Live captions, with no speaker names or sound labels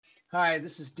Hi,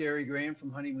 this is Derry Graham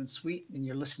from Honeymoon Suite, and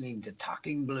you're listening to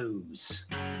Talking Blues.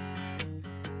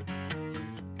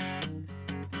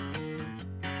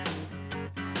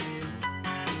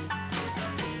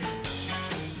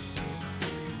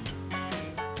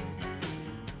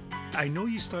 I know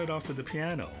you started off with the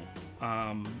piano.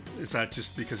 Is that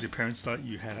just because your parents thought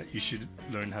you should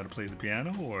learn how to play the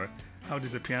piano, or how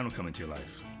did the piano come into your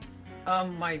life?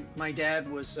 My dad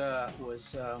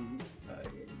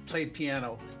played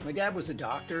piano. My dad was a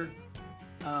doctor,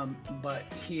 but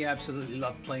he absolutely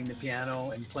loved playing the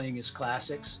piano and playing his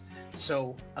classics.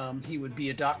 So he would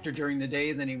be a doctor during the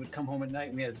day, then he would come home at night,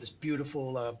 and we had this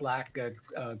beautiful black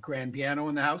grand piano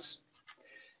in the house.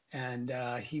 And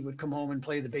he would come home and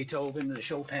play the Beethoven and the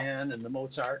Chopin and the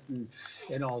Mozart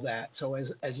and all that. So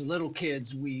as little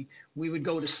kids, we would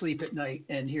go to sleep at night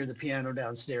and hear the piano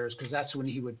downstairs because that's when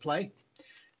he would play.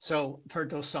 So I've heard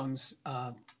those songs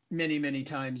many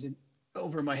times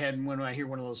over my head. And when I hear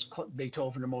one of those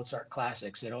Beethoven or Mozart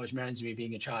classics, it always reminds me of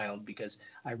being a child because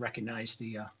I recognize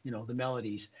the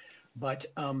melodies. But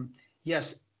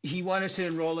yes, he wanted to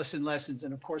enroll us in lessons,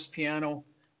 and of course, piano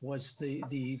was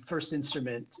the first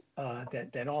instrument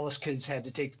that all us kids had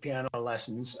to take the piano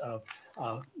lessons,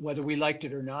 whether we liked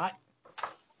it or not.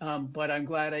 But I'm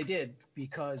glad I did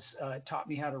because it taught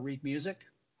me how to read music,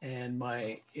 and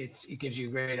it gives you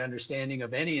a great understanding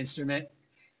of any instrument.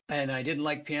 And I didn't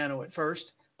like piano at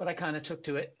first, but I kind of took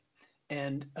to it,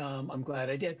 and I'm glad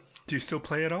I did. Do you still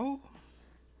play at all?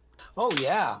 Oh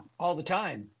yeah, all the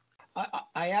time.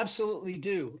 I absolutely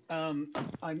do. I'm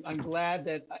glad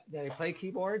that I play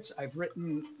keyboards. I've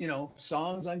written,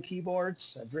 songs on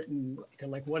keyboards. I've written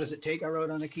like "What Does It Take?" I wrote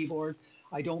on a keyboard.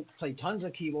 I don't play tons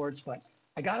of keyboards, but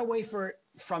I got away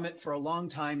from it for a long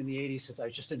time in the 80s since I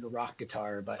was just into rock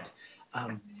guitar. But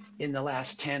in the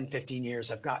last 10, 15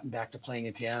 years, I've gotten back to playing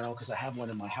a piano because I have one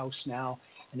in my house now,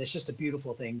 and it's just a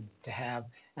beautiful thing to have.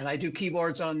 And I do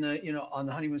keyboards on the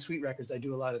Honeymoon Suite records. I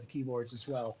do a lot of the keyboards as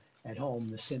well at home,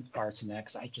 the synth parts and that,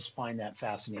 because I just find that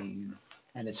fascinating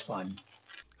and it's fun.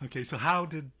 Okay, so how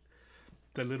did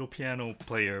the little piano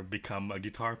player become a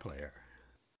guitar player?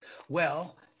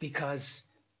 Well, because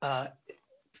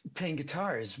playing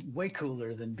guitar is way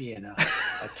cooler than being a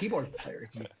keyboard player.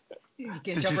 You can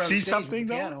Did you jump around the see stage with the something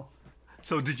though? piano.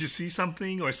 So did you see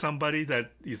something or somebody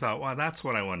that you thought, wow, that's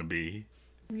what I want to be?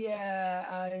 Yeah,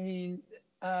 I mean,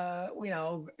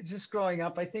 just growing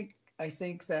up, I think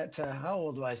that how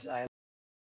old was I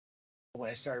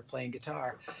when I started playing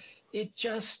guitar? It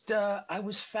just I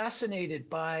was fascinated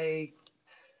by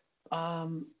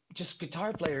just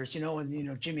guitar players, and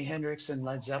Jimi Hendrix and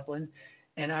Led Zeppelin.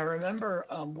 And I remember,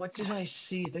 what did I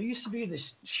see? There used to be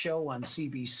this show on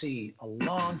CBC a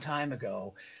long time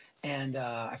ago, and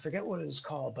I forget what it was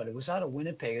called, but it was out of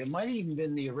Winnipeg. It might have even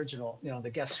been the original, the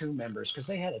Guess Who members, because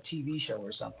they had a TV show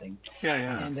or something. Yeah,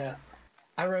 yeah. And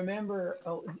I remember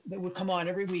they would come on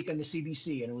every week on the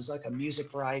CBC, and it was like a music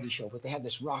variety show. But they had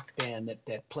this rock band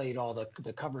that played all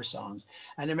the cover songs.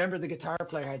 And I remember the guitar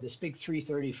player had this big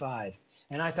 335,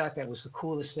 and I thought that was the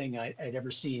coolest thing I'd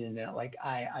ever seen. And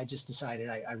I just decided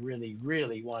I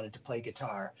really wanted to play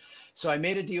guitar. So I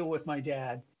made a deal with my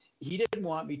dad. He didn't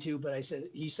want me to, but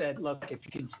he said, look, if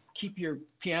you can keep your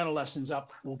piano lessons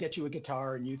up, we'll get you a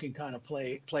guitar and you can kind of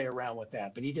play around with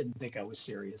that. But he didn't think I was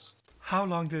serious. How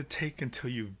long did it take until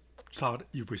you thought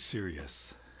you were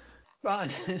serious? Ron,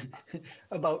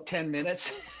 about 10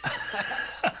 minutes.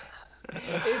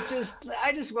 I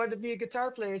just wanted to be a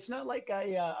guitar player. It's not like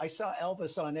I saw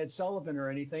Elvis on Ed Sullivan or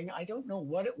anything. I don't know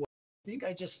what it was. I think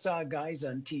I just saw guys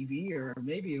on TV, or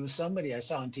maybe it was somebody I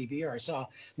saw on TV, or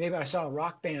maybe I saw a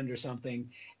rock band or something.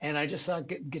 And I just thought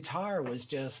guitar was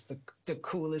just the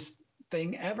coolest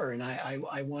thing ever. And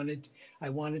I wanted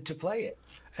to play it.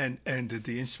 And did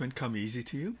the instrument come easy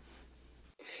to you?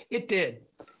 It did.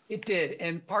 It did.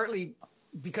 And partly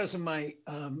because of my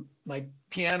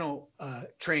piano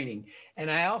training. And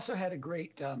I also had a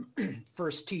great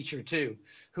first teacher too,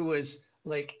 who was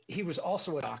he was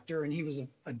also a doctor, and he was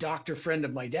a doctor friend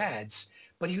of my dad's,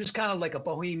 but he was kind of like a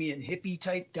bohemian hippie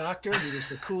type doctor. He was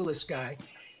the coolest guy.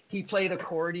 He played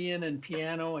accordion and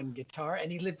piano and guitar,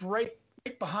 and he lived right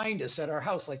behind us at our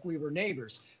house, like we were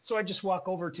neighbors. So I just walk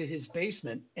over to his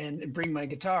basement and bring my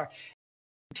guitar,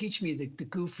 teach me the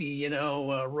goofy,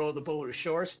 row the boat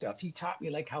ashore stuff. He taught me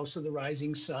like House of the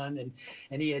Rising Sun,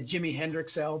 and he had Jimi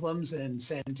Hendrix albums and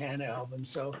Santana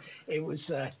albums. So it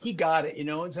was he got it,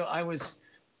 And so I was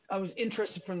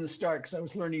interested from the start because I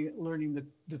was learning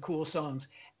the cool songs,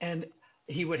 and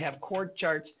he would have chord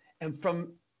charts, and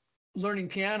from learning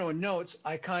piano and notes,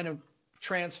 I kind of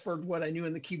transferred what I knew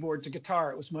in the keyboard to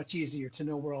guitar. It was much easier to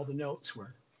know where all the notes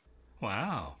were.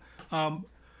 Wow. Um,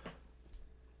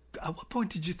 At what point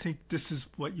did you think this is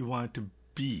what you wanted to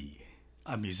be,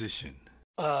 a musician?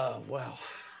 Well,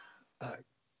 uh,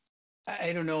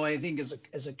 I don't know. I think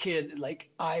as a kid, like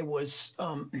I was,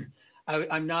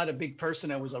 I'm not a big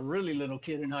person. I was a really little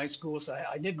kid in high school, so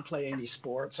I didn't play any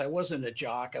sports. I wasn't a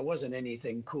jock. I wasn't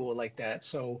anything cool like that.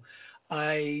 So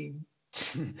I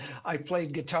I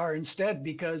played guitar instead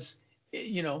because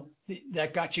you know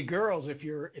that got you girls. If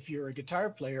you're a guitar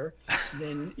player,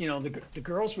 then you know the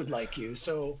girls would like you.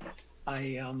 So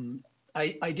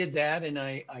I did that, and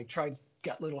I tried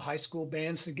got little high school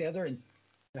bands together, and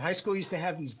the high school used to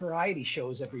have these variety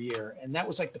shows every year, and that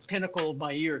was like the pinnacle of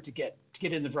my year to get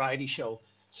in the variety show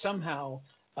somehow,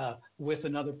 with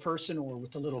another person or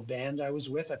with the little band I was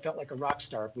with. I felt like a rock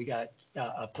star if we got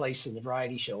a place in the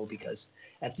variety show, because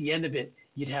at the end of it,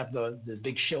 you'd have the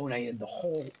big show night, and the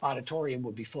whole auditorium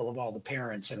would be full of all the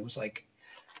parents, and it was like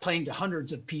playing to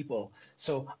hundreds of people.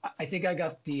 So I think I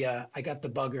got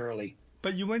the bug early.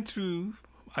 But you went through,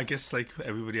 I guess, like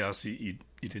everybody else, you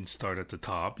didn't start at the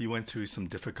top. You went through some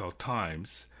difficult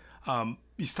times. I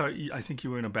think you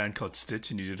were in a band called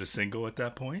Stitch, and you did a single at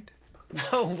that point.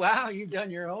 Oh wow, you've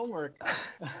done your homework.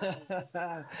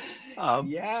 Um,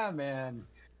 Yeah, man.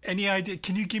 any idea?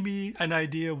 Can you give me an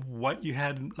idea of what you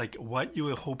had, like what you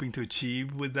were hoping to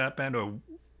achieve with that band,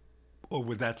 or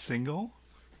with that single?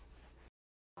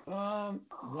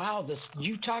 Wow, this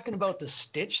you talking about the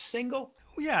Stitch single?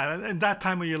 Yeah, and that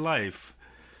time of your life.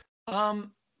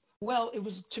 Um, well, it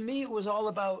was to me, it was all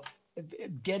about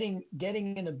getting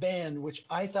in a band, which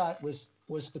I thought was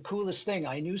the coolest thing.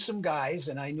 I knew some guys,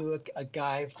 and I knew a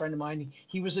guy, a friend of mine.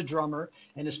 He was a drummer,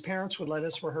 and his parents would let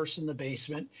us rehearse in the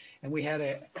basement. And we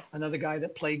had another guy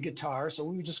that played guitar, so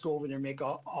we would just go over there and make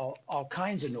all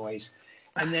kinds of noise.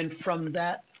 And then from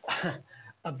that,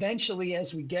 eventually,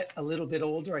 as we get a little bit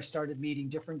older, I started meeting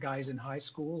different guys in high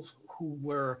school who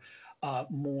were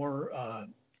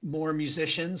more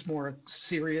musicians, more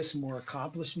serious, more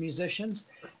accomplished musicians.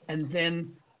 And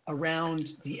then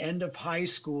around the end of high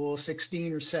school,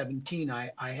 16 or 17,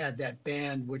 I had that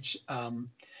band which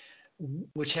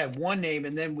had one name,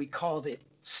 and then we called it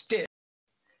Stitch.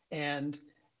 And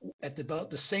at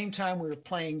about the same time, we were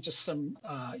playing just some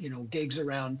gigs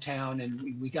around town, and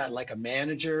we got like a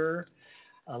manager,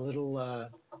 a little a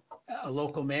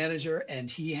local manager, and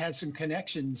he had some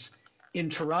connections in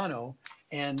Toronto,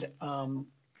 and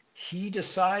he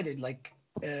decided like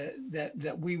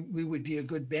that we would be a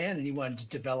good band, and he wanted to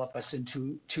develop us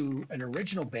into an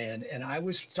original band. And I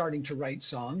was starting to write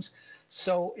songs,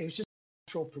 so it was just a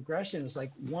natural progression. It was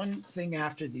like one thing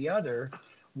after the other,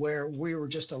 where we were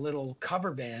just a little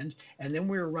cover band, and then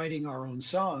we were writing our own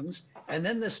songs, and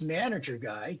then this manager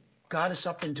guy got us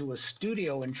up into a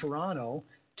studio in Toronto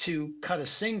to cut a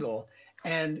single.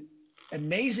 And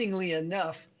amazingly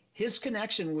enough, his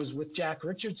connection was with Jack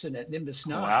Richardson at Nimbus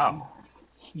 9. Wow.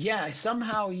 Yeah,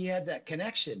 somehow he had that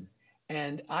connection.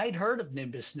 And I'd heard of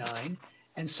Nimbus 9.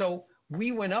 And so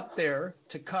we went up there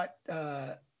to cut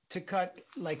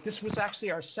like this was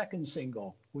actually our second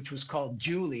single, which was called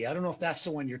Julie. I don't know if that's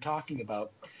the one you're talking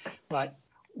about, but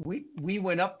we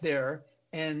went up there,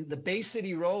 and the Bay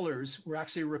City Rollers were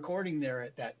actually recording there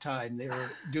at that time. They were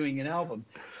doing an album.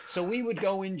 So we would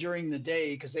go in during the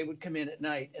day because they would come in at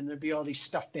night, and there'd be all these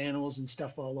stuffed animals and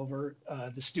stuff all over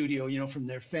the studio, from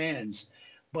their fans.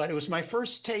 But it was my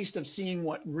first taste of seeing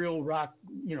what real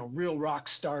rock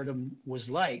stardom was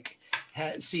like,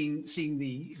 seeing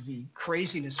the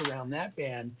craziness around that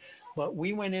band. But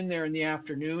we went in there in the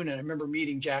afternoon, and I remember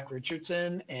meeting Jack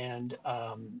Richardson, and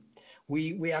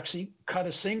we actually cut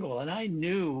a single. And I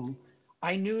knew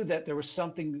that there was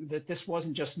something, that this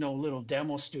wasn't just no little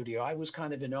demo studio. I was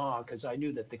kind of in awe because I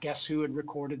knew that the Guess Who had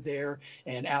recorded there,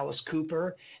 and Alice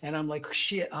Cooper. And I'm like,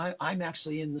 shit, I'm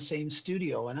actually in the same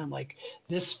studio. And I'm like,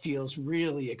 this feels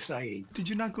really exciting. Did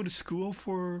you not go to school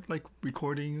for like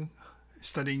recording,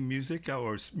 studying music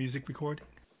or music recording?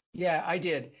 Yeah, I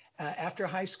did. After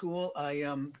high school, I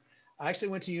actually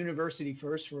went to university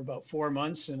first for about 4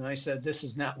 months, and I said, this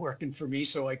is not working for me.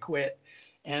 So I quit,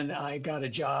 and I got a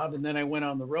job. And then I went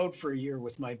on the road for a year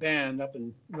with my band up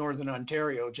in Northern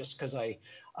Ontario, just because I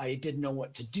didn't know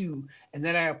what to do. And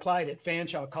then I applied at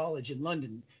Fanshawe College in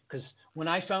London, because when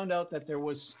I found out that there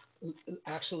was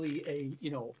actually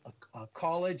a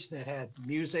college that had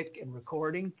music and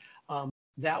recording,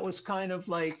 that was kind of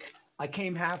like I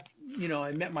came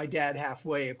I met my dad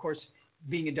halfway. Of course,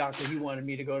 being a doctor, he wanted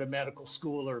me to go to medical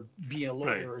school or be a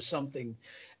lawyer, Right. or something,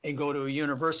 and go to a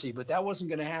university, but that wasn't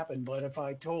going to happen. But if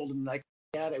I told him, like,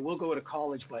 Dad, I will go to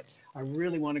college, but I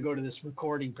really want to go to this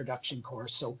recording production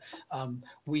course. So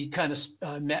we kind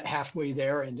of met halfway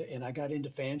there, and I got into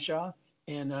Fanshawe,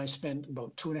 and I spent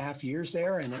about 2.5 years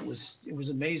there, and it was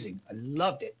amazing. I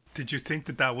loved it. Did you think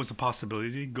that that was a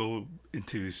possibility to go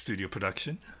into studio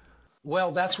production?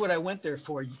 Well, that's what I went there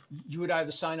for. You would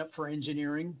either sign up for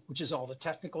engineering, which is all the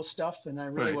technical stuff, and I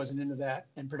really Right. wasn't into that.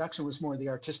 And production was more the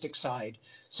artistic side.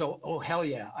 So, oh hell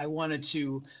yeah, I wanted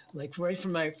to, like, right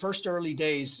from my first early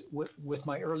days with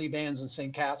my early bands in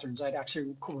St. Catharines. I'd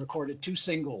actually recorded two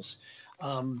singles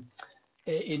um,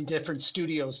 in different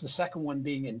studios. The second one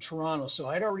being in Toronto. So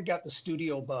I'd already got the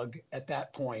studio bug at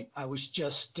that point. I was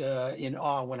just in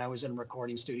awe when I was in a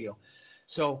recording studio.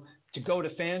 So to go to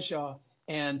Fanshawe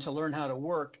and to learn how to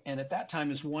work. And at that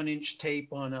time, is 1-inch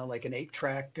tape on like an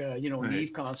 8-track, Right.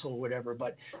 Neve console or whatever.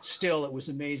 But still, it was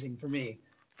amazing for me.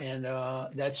 And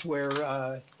that's where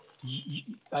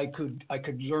I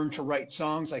could learn to write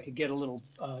songs. I could get a little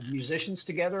musicians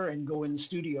together and go in the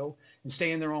studio and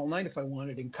stay in there all night if I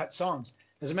wanted and cut songs.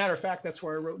 As a matter of fact, that's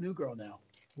where I wrote New Girl now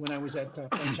when I was at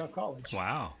Fanshawe College.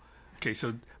 Wow. Okay,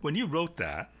 so when you wrote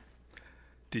that,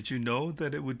 did you know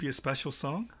that it would be a special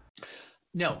song?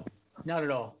 No, not at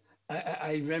all.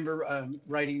 I remember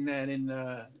writing that in,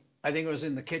 I think it was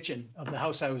in the kitchen of the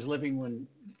house I was living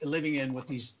in with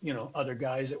these, other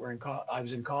guys that were I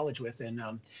was in college with. And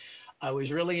I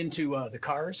was really into the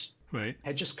Cars. Right.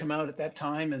 Had just come out at that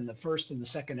time, and the first and the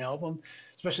second album,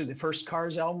 especially the first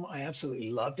Cars album, I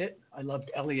absolutely loved it. I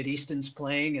loved Elliot Easton's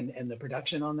playing and the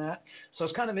production on that. So I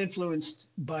was kind of influenced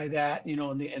by that,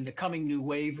 and the coming new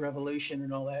wave revolution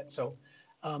and all that. So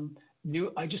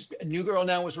New Girl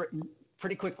now was written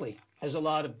pretty quickly, as a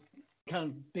lot of kind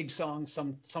of big songs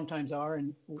sometimes are,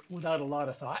 and without a lot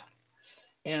of thought.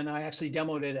 And I actually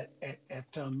demoed it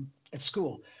at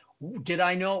school. Did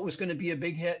I know it was going to be a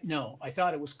big hit? No, I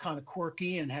thought it was kind of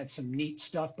quirky and had some neat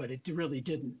stuff, but it really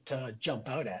didn't jump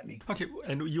out at me. Okay,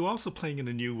 and you also playing in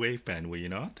a new wave band, were you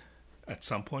not? At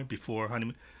some point before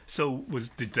Honeymoon. So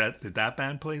did that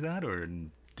band play that, or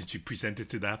did you present it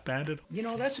to that band at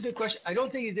all? That's a good question. I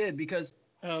don't think it did, because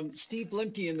Steve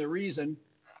Blimke and The Reason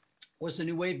was the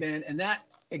new wave band, and that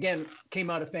again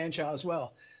came out of Fanshawe as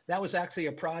well. That was actually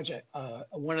a project.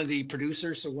 One of the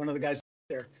producers, or one of the guys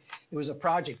there, it was a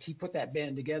project. He put that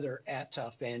band together at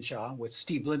Fanshawe with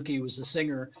Steve Blimke, who was the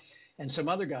singer, and some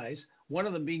other guys. One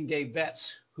of them being Dave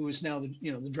Betts, who is now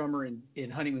the drummer in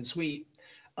Honeymoon Suite.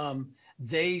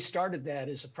 They started that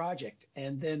as a project,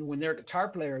 and then when their guitar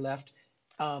player left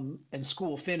and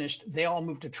school finished, they all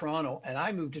moved to Toronto, and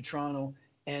I moved to Toronto,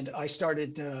 and I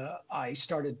started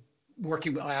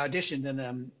working. I auditioned,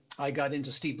 and I got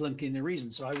into Steve Blimke and The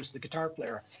Reason, so I was the guitar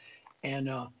player. And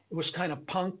it was kind of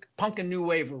punk and new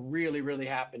wave were really, really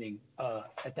happening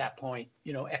at that point.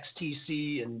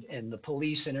 XTC and the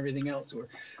Police and everything else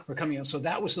were coming out. So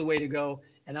that was the way to go.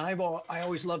 And I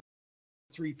always loved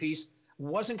three-piece.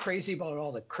 Wasn't crazy about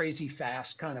all the crazy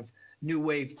fast kind of new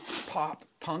wave pop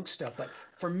punk stuff, but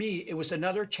for me, it was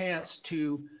another chance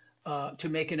to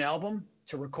make an album,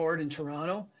 to record in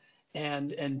Toronto,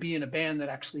 and be in a band that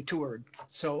actually toured.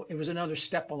 So it was another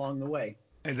step along the way.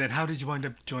 And then how did you wind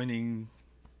up joining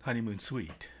Honeymoon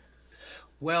Suite?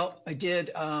 Well, I did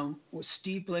with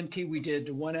Steve Blimke. We did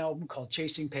one album called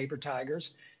Chasing Paper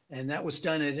Tigers, and that was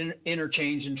done at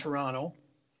Interchange in Toronto.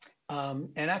 And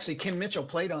actually, Kim Mitchell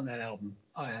played on that album.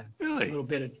 A Really? little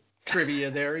bit of trivia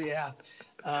there, yeah.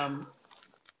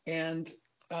 And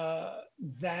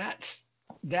that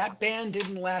band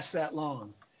didn't last that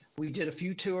long. We did a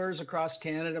few tours across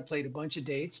Canada, played a bunch of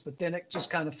dates, but then it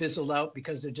just kind of fizzled out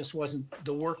because there just wasn't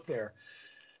the work there.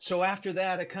 So after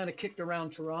that, I kind of kicked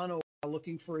around Toronto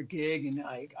looking for a gig, and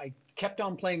I kept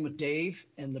on playing with Dave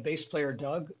and the bass player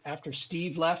Doug. After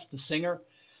Steve left, the singer,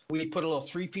 we put a little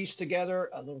three-piece together,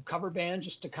 a little cover band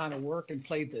just to kind of work, and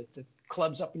played the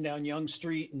clubs up and down Yonge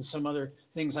Street and some other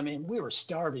things. I mean, we were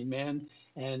starving, man,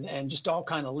 and just all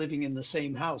kind of living in the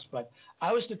same house. But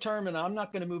I was determined I'm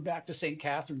not going to move back to St.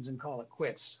 Catharines and call it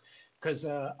quits, because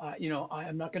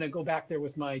I'm not going to go back there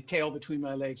with my tail between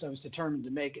my legs. I was determined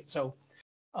to make it. So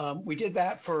we did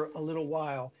that for a little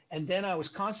while, and then I was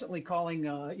constantly calling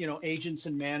agents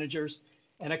and managers.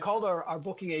 And I called our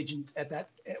booking agent at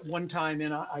one time,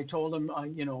 and I told him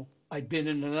I'd been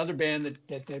in another band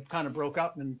that kind of broke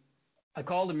up, and I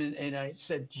called him and I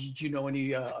said, "Do you know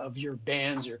any of your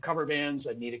bands, your cover bands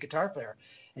that need a guitar player?"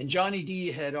 And Johnny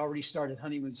D had already started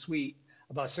Honeymoon Suite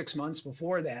about 6 months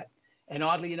before that, and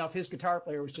oddly enough, his guitar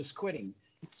player was just quitting.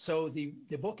 So the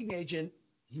booking agent,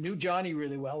 he knew Johnny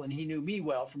really well, and he knew me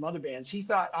well from other bands. He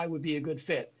thought I would be a good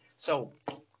fit. So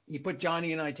he put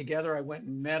Johnny and I together. I went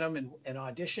and met him and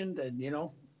auditioned, and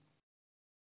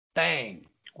bang,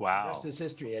 the rest Wow. is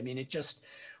history. I mean,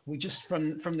 we just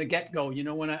from the get go,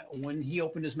 when he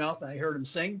opened his mouth and I heard him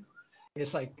sing,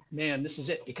 It's like, man, this is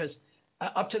it. Because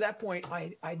up to that point,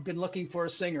 I'd been looking for a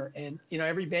singer. And,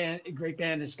 every band, a great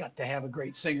band has got to have a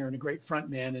great singer and a great front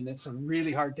man. And it's a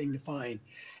really hard thing to find.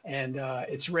 And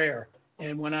it's rare.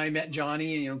 And when I met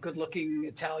Johnny, good looking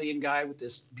Italian guy with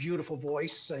this beautiful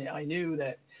voice, I knew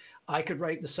that I could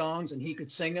write the songs and he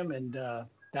could sing them. And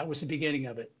that was the beginning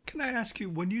of it. Can I ask you,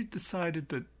 when you decided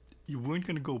that you weren't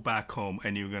going to go back home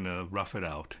and you were going to rough it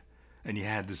out, and you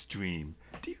had this dream,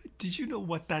 did you know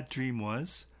what that dream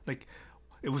was? Like,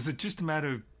 was it just a matter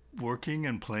of working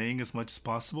and playing as much as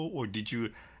possible, or did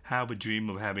you have a dream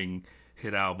of having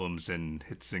hit albums and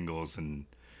hit singles and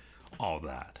all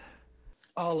that?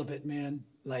 All of it, man.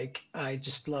 Like, I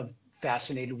just love,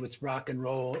 fascinated with rock and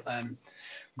roll.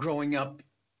 Growing up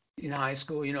in high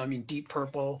school, Deep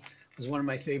Purple was one of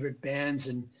my favorite bands.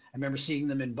 And I remember seeing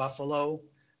them in Buffalo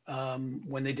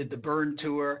when they did the Burn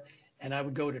tour. And I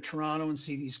would go to Toronto and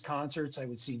see these concerts. I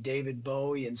would see David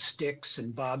Bowie and Styx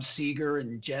and Bob Seger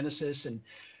and Genesis. And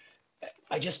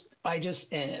I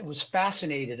was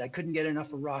fascinated. I couldn't get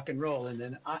enough of rock and roll. And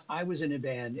then I was in a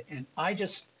band, and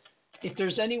if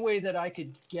there's any way that I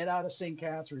could get out of St.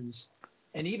 Catharines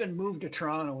and even move to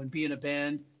Toronto and be in a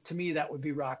band, to me, that would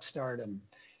be rock stardom.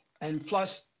 And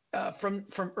plus, from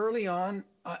early on,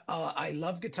 I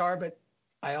love guitar, but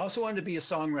I also wanted to be a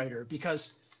songwriter,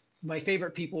 because my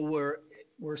favorite people were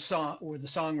the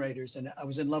songwriters, and I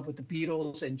was in love with the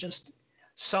Beatles, and just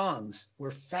songs were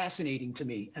fascinating to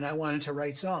me, and I wanted to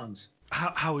write songs.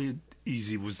 How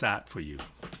easy was that for you,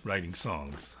 writing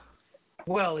songs?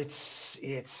 Well, it's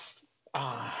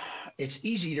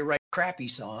easy to write crappy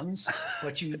songs,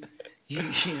 but you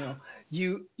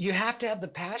have to have the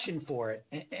passion for it,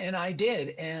 and I did,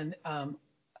 and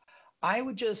I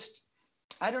would just,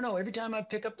 I don't know, every time I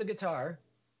pick up the guitar,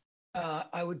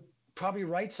 I would probably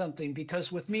write something,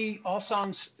 because with me, all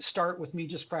songs start with me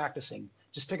just practicing,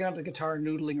 just picking up the guitar and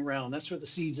noodling around. That's where the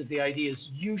seeds of the ideas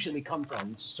usually come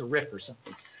from, just a riff or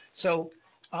something. So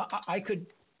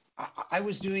I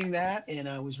was doing that, and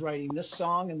I was writing this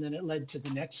song, and then it led to the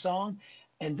next song,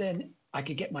 and then I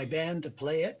could get my band to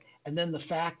play it. And then the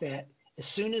fact that as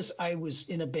soon as I was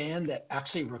in a band that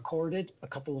actually recorded a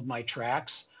couple of my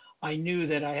tracks, I knew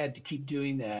that I had to keep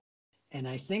doing that. And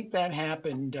I think that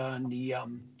happened on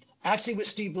actually with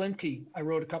Steve Limke. I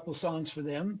wrote a couple of songs for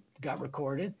them, got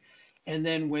recorded. And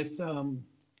then with,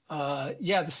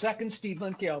 the second Steve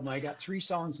Limke album, I got 3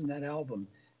 songs in that album.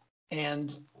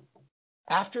 And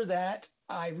after that,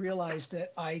 I realized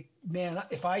that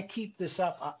if I keep this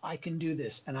up, I can do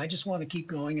this. And I just want to keep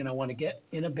going, and I want to get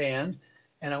in a band,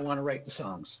 and I want to write the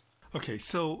songs. Okay,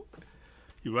 so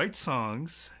you write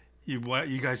songs. You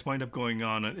guys wind up going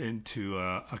on into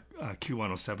a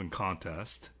Q107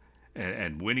 contest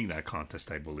and winning that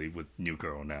contest, I believe, with New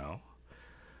Girl Now.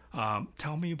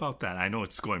 Tell me about that. I know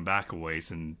it's going back a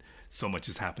ways and so much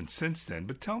has happened since then,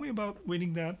 but tell me about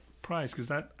winning that prize, because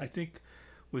that, I think,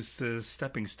 was the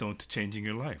stepping stone to changing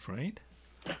your life, right?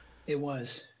 It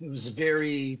was a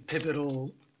very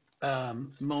pivotal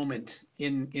moment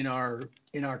in our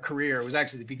career. It was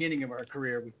actually the beginning of our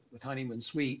career with Honeymoon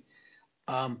Suite.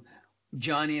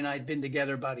 Johnny and I had been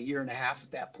together about 1.5 years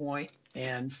at that point.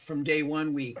 And from day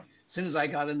one, as soon as I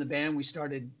got in the band, we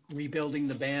started rebuilding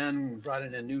the band. We brought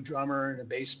in a new drummer and a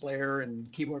bass player and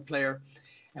keyboard player.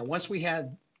 And once we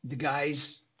had the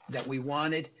guys that we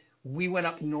wanted, we went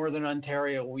up to Northern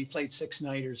Ontario. We played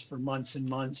 6-nighters for months and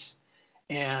months,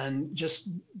 and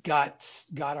just got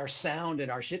our sound and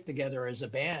our shit together as a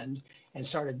band, and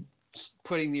started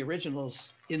putting the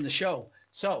originals in the show.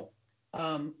 So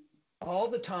all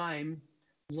the time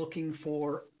looking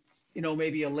for,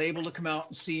 maybe a label to come out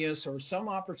and see us, or some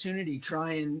opportunity,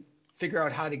 try and figure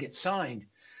out how to get signed.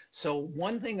 So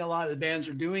one thing a lot of the bands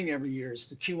are doing every year is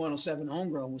the Q107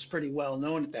 Homegrown was pretty well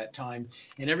known at that time.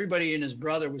 And everybody and his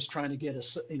brother was trying to get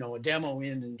a demo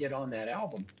in and get on that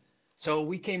album. So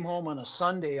we came home on a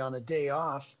Sunday on a day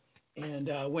off, and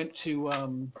went to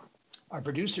our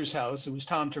producer's house. It was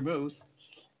Tom Termuth.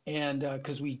 And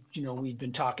because we'd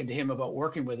been talking to him about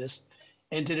working with us,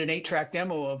 and did an 8-track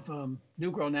demo of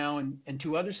New Girl Now and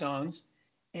 2 other songs,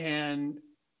 and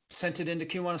sent it into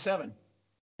Q107.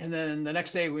 And then the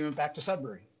next day we went back to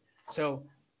Sudbury. So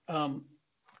a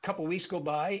couple of weeks go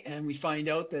by, and we find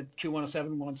out that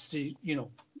Q107 wants to,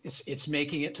 it's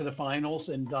making it to the finals.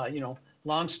 And,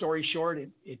 long story short,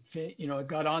 it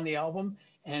got on the album.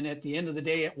 And at the end of the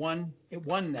day, it won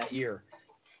that year.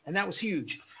 And that was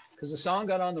huge, because the song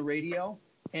got on the radio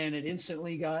and it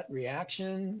instantly got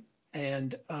reaction.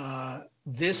 And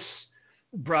this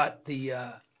brought the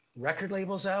record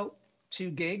labels out to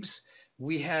gigs.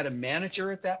 We had a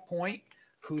manager at that point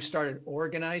who started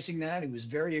organizing that. He was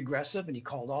very aggressive, and he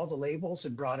called all the labels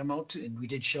and brought them out to, and we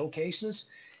did showcases.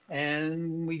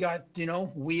 And we got,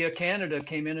 We Canada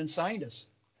came in and signed us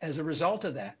as a result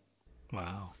of that.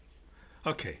 Wow.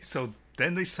 Okay, so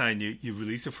then they sign you, you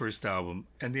release your first album,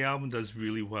 and the album does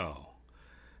really well.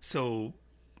 So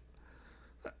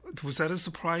was that a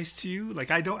surprise to you?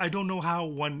 Like I don't know how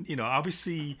one,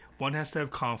 obviously one has to have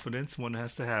confidence, one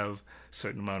has to have a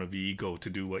certain amount of ego to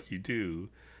do what you do,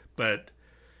 but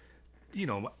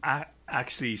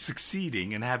actually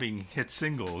succeeding and having hit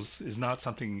singles is not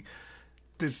something.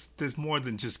 There's more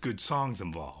than just good songs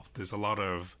involved. There's a lot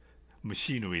of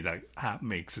machinery that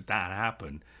makes that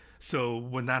happen. So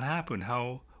when that happened,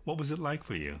 what was it like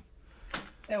for you?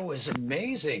 It was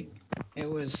amazing. It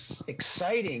was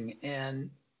exciting,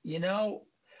 and no,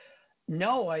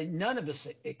 none of us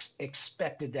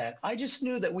expected that. I just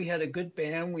knew that we had a good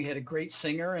band, we had a great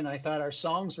singer, and I thought our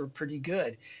songs were pretty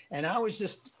good. And I was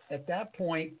just at that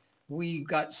point, we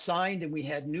got signed, and we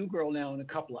had New Girl Now and a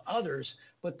couple of others.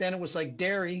 But then it was like,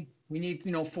 Derry, we need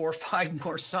 4 or 5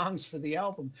 more songs for the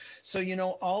album. So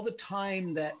all the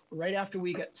time that right after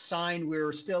we got signed, we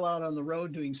were still out on the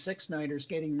road doing six-nighters,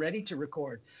 getting ready to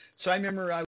record. So I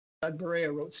remember I was in Sudbury, I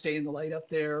wrote "Stay in the Light" up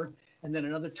there. And then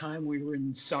another time we were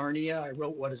in Sarnia, I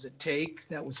wrote "What Does It Take?"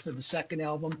 That was for the second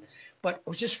album. But I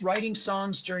was just writing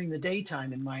songs during the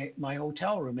daytime in my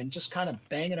hotel room and just kind of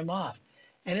banging them off.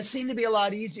 And it seemed to be a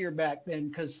lot easier back then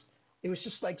because it was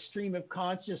just like stream of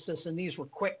consciousness. And these were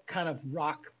quick kind of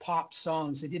rock pop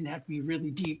songs. They didn't have to be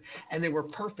really deep. And they were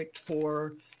perfect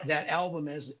for that album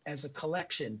as a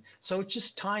collection. So it's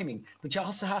just timing. But you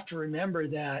also have to remember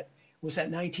that was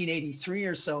at 1983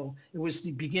 or so. It was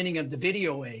the beginning of the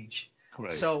video age.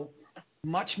 Right. So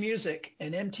Much Music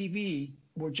and MTV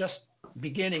were just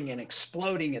beginning and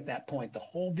exploding at that point, the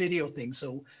whole video thing.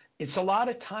 So it's a lot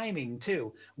of timing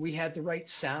too. We had the right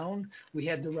sound, we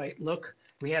had the right look,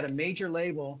 we had a major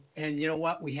label, and you know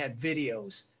what? We had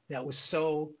videos. That was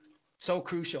so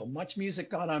crucial. Much Music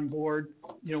got on board.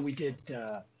 We did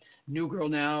New Girl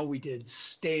Now, we did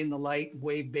Stay in the Light,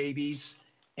 Wave Babies,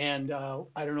 and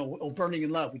I don't know, Burning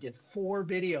in Love. We did 4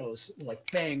 videos, like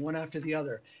bang, one after the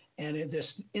other. And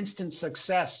this instant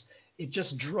success, it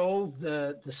just drove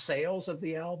the sales of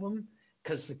the album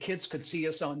because the kids could see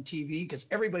us on TV because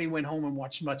everybody went home and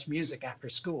watched Much Music after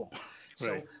school.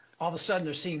 So Right. all of a sudden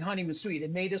they're seeing Honeymoon Suite.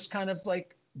 It made us kind of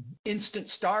like instant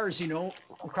stars,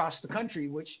 across the country,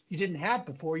 which you didn't have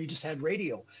before. You just had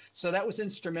radio. So that was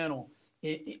instrumental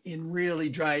in really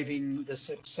driving the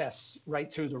success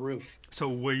right through the roof. So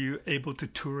were you able to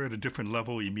tour at a different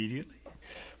level immediately?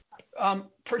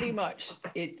 Pretty much.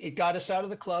 It got us out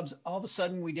of the clubs. All of a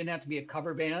sudden, we didn't have to be a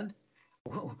cover band.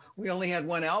 We only had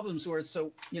one album's worth,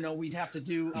 so we'd have to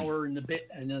do our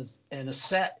in a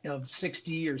set of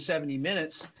 60 or 70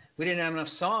 minutes. We didn't have enough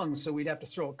songs, so we'd have to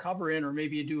throw a cover in, or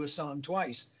maybe do a song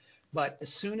twice. But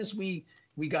as soon as we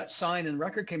got signed and the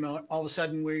record came out, all of a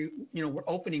sudden we're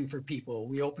opening for people.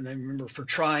 We opened, I remember, for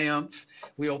Triumph.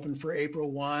 We opened for April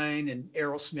Wine and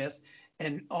Aerosmith,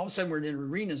 and all of a sudden we're in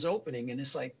arenas opening, and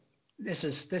it's like, this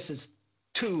is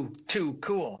too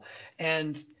cool.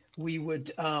 And we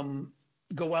would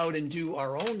go out and do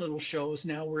our own little shows.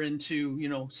 Now we're into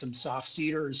some soft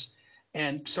seaters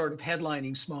and sort of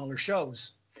headlining smaller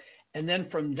shows. And then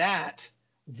from that,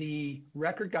 the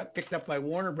record got picked up by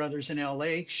Warner Brothers in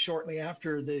LA shortly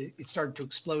after it started to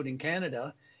explode in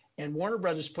Canada. And Warner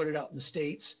Brothers put it out in the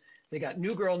States. They got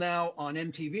New Girl Now on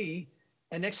MTV.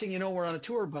 And next thing you know, we're on a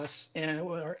tour bus and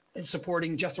we're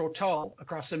supporting Jethro Tull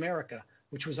across America,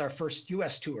 which was our first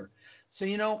U.S. tour. So,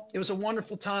 it was a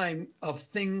wonderful time of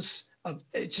things.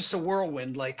 It's just a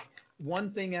whirlwind, like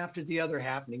one thing after the other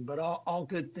happening, but all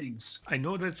good things. I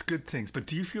know that's good things, but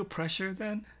do you feel pressure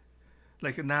then?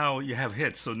 Like now you have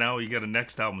hits, so now you got a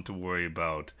next album to worry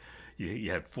about.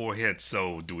 You had 4 hits,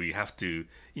 so do we have to,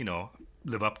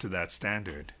 live up to that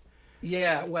standard?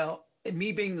 Yeah, well,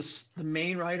 me being the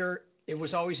main writer, it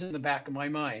was always in the back of my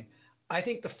mind. I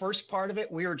think the first part of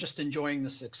it, we were just enjoying the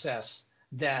success,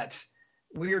 that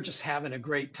we were just having a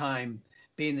great time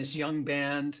being this young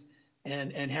band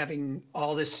and having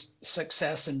all this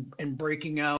success and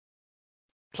breaking out,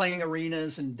 playing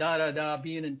arenas and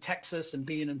being in Texas and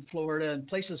being in Florida and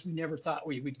places we never thought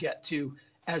we would get to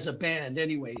as a band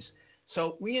anyways.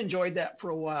 So we enjoyed that for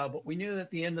a while, but we knew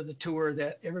at the end of the tour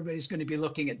that everybody's going to be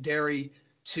looking at Derry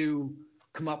to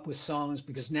come up with songs,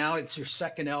 because now it's your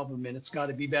second album and it's got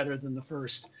to be better than the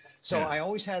first. So Yeah. I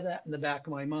always had that in the back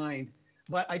of my mind,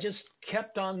 but I just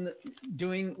kept on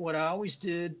doing what I always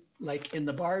did, like in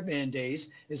the bar band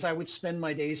days, is I would spend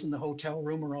my days in the hotel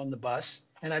room or on the bus,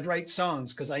 and I'd write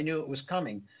songs because I knew it was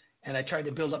coming. and I tried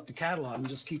to build up the catalog and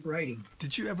just keep writing.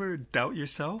 Did you ever doubt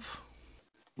yourself?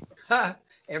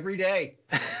 Every day.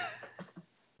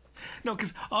 No,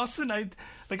 because Austin, I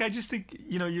just think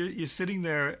you're sitting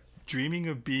there dreaming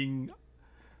of being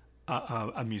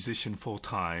a musician full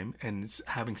time and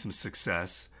having some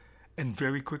success, and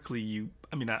very quickly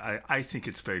I think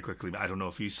it's very quickly. I don't know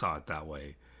if you saw it that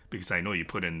way, because I know you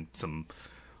put in some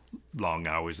long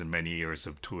hours and many years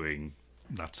of touring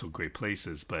not so great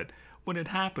places, but when it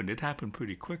happened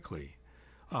pretty quickly.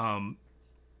 And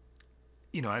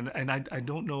I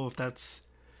don't know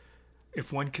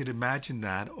if one could imagine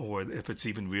that, or if it's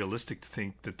even realistic to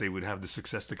think that they would have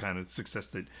the kind of success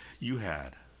that you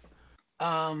had.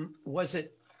 Was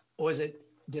it,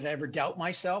 did I ever doubt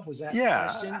myself? Was that the Yeah.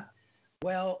 question?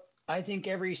 Well, I think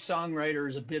every songwriter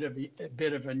is a bit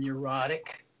of a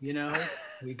neurotic,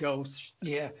 we go,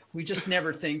 yeah, we just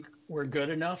never think we're good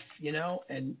enough,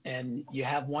 and you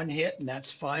have one hit and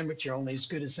that's fine, but you're only as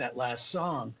good as that last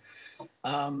song.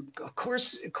 Of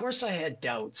course I had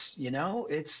doubts,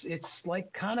 it's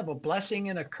like kind of a blessing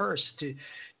and a curse to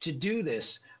do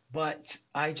this, but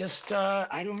I just,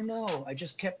 I don't know. I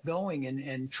just kept going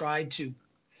and tried to,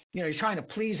 you're trying to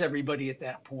please everybody at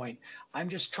that point. I'm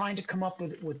just trying to come up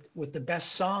with the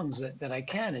best songs that I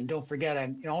can. And don't forget,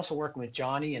 I'm also working with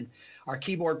Johnny, and our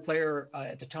keyboard player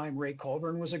at the time, Ray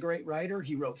Colburn, was a great writer.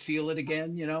 He wrote Feel It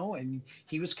Again, and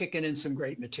he was kicking in some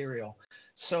great material.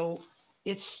 So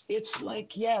it's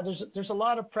like, yeah, there's a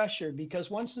lot of pressure,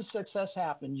 because once the success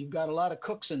happens, you've got a lot of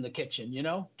cooks in the kitchen,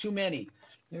 too many.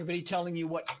 Everybody telling you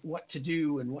what to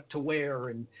do and what to wear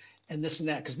and this and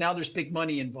that, because now there's big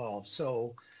money involved.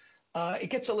 So it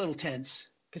gets a little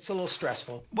tense, gets a little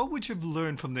stressful. What would you have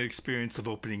learned from the experience of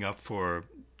opening up for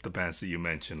the bands that you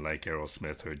mentioned, like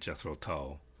Aerosmith or Jethro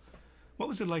Tull? What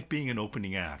was it like being an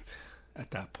opening act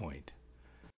at that point?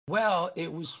 Well, it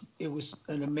was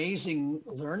an amazing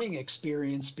learning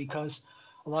experience, because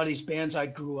a lot of these bands I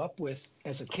grew up with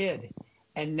as a kid,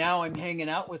 and now I'm hanging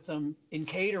out with them in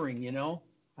catering,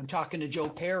 I'm talking to Joe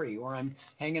Perry, or I'm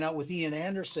hanging out with Ian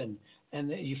Anderson, and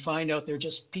you find out they're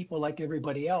just people like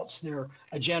everybody else. They're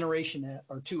a generation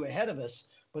or two ahead of us,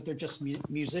 but they're just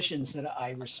musicians that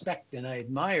I respect and I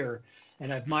admire,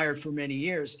 and I've admired for many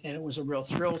years. And it was a real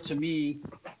thrill to me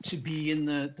to be in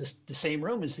the same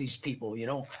room as these people,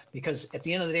 because at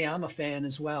the end of the day, I'm a fan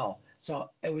as well. So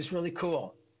it was really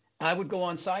cool. I would go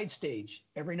on side stage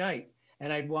every night,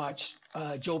 and I'd watch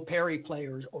Joe Perry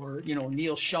players, or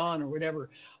Neil Sean or whatever,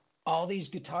 all these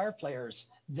guitar players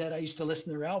that I used to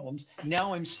listen to their albums.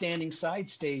 Now I'm standing side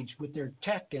stage with their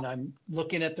tech, and I'm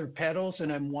looking at their pedals,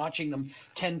 and I'm watching them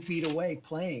 10 feet away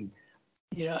playing.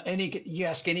 You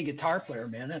ask any guitar player,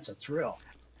 man, that's a thrill.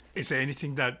 Is there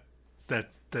anything that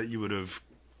you would have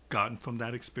gotten from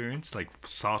that experience? Like,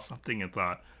 saw something and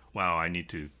thought, wow, I need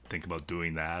to think about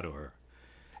doing that, or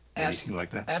anything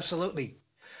like that? Absolutely.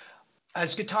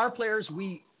 As guitar players,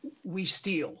 we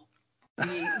steal.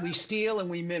 We steal and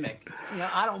we mimic.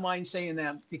 I don't mind saying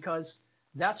that, because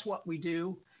that's what we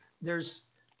do. There's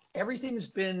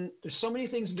so many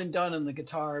things have been done on the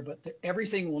guitar, but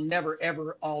everything will never,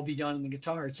 ever all be done on the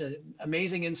guitar. It's an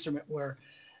amazing instrument where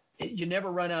you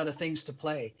never run out of things to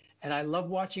play. And I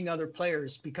love watching other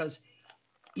players, because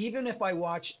even if I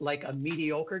watch like a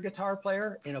mediocre guitar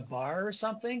player in a bar or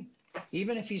something,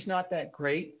 even if he's not that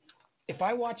great, if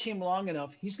I watch him long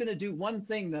enough, he's going to do one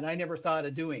thing that I never thought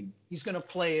of doing. He's going to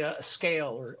play a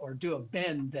scale or do a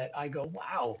bend that I go,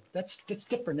 wow, that's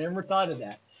different. I never thought of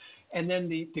that. And then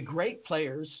the great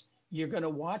players, you're going to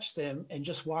watch them and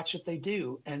just watch what they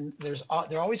do. And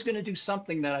they're always going to do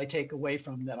something that I take away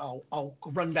from that. I'll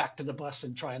run back to the bus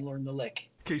and try and learn the lick.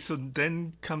 Okay, so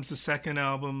then comes the second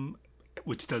album,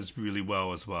 which does really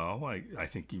well as well. I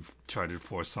think you've charted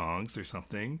 4 songs or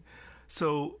something.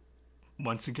 So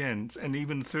once again, and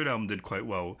even the third album did quite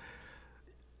well.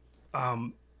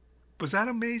 Was that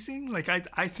amazing? Like,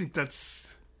 I think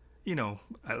that's,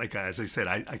 like, as I said,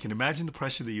 I can imagine the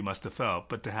pressure that you must have felt,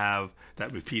 but to have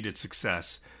that repeated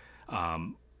success,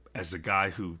 as a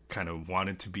guy who kind of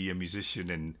wanted to be a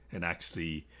musician and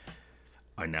actually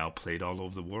are now played all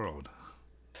over the world.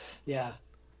 Yeah.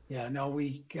 No,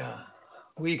 we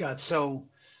got so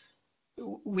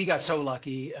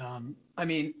lucky. I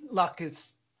mean, luck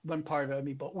is one part of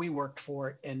it, but we worked for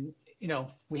it, and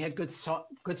we had good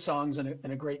songs and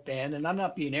a great band. And I'm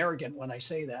not being arrogant when I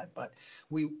say that, but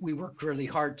we worked really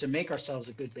hard to make ourselves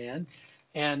a good band,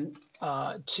 and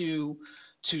to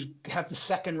have the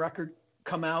second record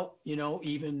come out,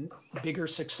 even bigger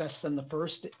success than the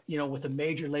first, with a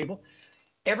major label.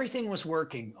 everything was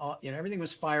working. Everything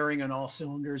was firing on all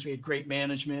cylinders. We had great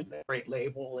management, a great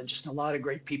label, and just a lot of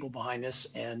great people behind us,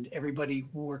 and everybody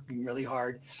working really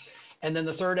hard. And then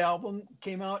the third album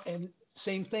came out, and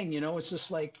same thing. It's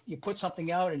just like you put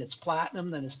something out and it's platinum,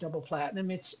 then it's double platinum.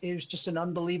 It was just an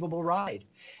unbelievable ride,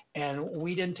 and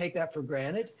we didn't take that for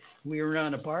granted. We're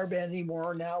not a bar band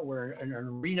anymore now. We're an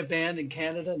arena band in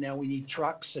Canada. Now we need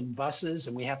trucks and buses,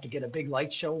 and we have to get a big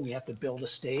light show. And we have to build a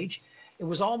stage. It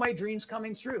was all my dreams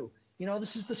coming through.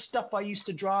 This is the stuff I used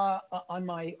to draw on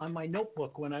my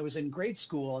notebook when I was in grade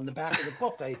school. On the back of the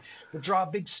book, I would draw a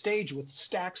big stage with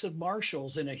stacks of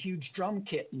Marshalls and a huge drum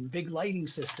kit and big lighting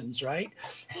systems, right?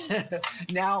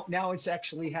 Now it's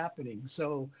actually happening.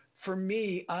 So for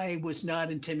me, I was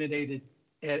not intimidated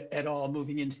at all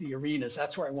moving into the arenas.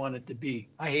 That's where I wanted to be.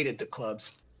 I hated the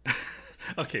clubs.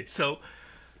 Okay, so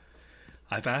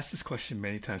I've asked this question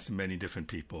many times to many different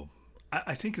people.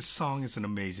 I think a song is an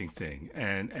amazing thing,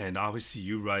 and obviously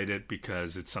you write it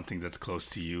because it's something that's close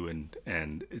to you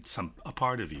and it's a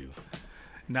part of you.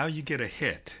 Now you get a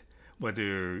hit,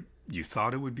 whether you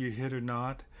thought it would be a hit or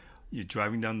not. You're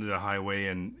driving down the highway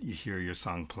and you hear your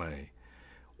song play.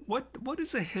 What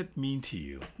does a hit mean to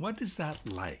you? What is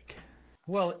that like?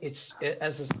 Well, as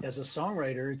a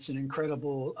songwriter, it's an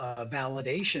incredible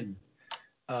validation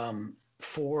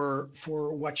for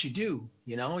what you do.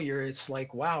 It's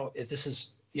like, wow, if this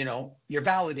is, you're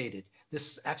validated.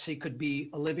 This actually could be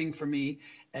a living for me.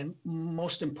 And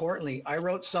most importantly, I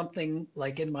wrote something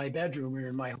like in my bedroom or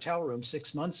in my hotel room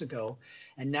 6 months ago,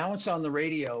 and now it's on the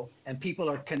radio and people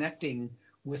are connecting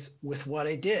with what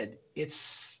I did.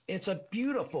 It's a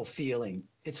beautiful feeling.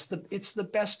 It's the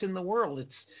best in the world.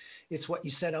 It's what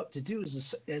you set out to do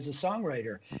as a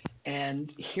songwriter,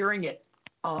 and hearing it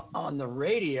on the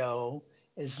radio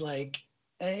is like,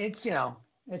 it's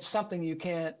something you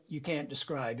can't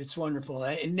describe. It's wonderful.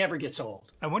 It never gets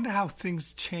old. I wonder how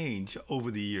things change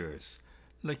over the years.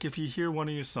 Like if you hear one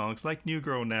of your songs, like New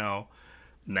Girl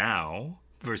now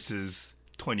versus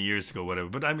 20 years ago, whatever.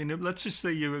 But I mean, let's just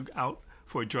say you're out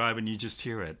for a drive and you just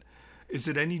hear it. Is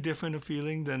it any different a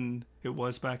feeling than it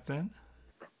was back then?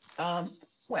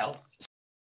 Well,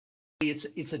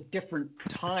 it's a different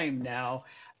time now.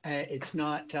 It's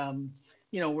not, I'm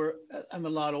a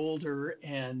lot older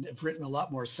and have written a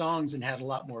lot more songs and had a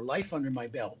lot more life under my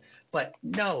belt. But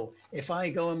no, if I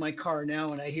go in my car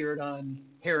now and I hear it on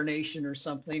Hair Nation or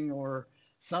something,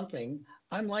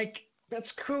 I'm like,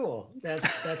 that's cool.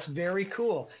 That's very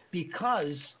cool,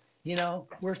 because,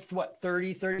 we're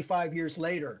 35 years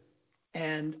later.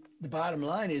 And the bottom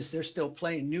line is they're still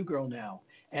playing New Girl now.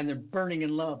 And they're Burning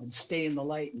in Love and Stay in the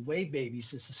Light and Wave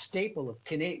Babies is a staple of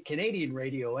Canadian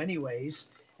radio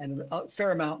anyways, and a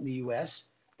fair amount in the US.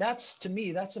 To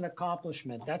me, that's an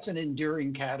accomplishment. That's an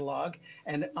enduring catalog.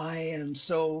 And I am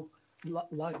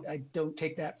I don't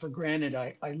take that for granted.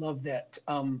 I love that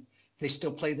they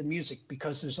still play the music,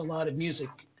 because there's a lot of music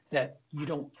that they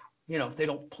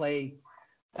don't play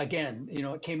again.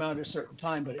 It came out at a certain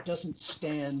time, but it doesn't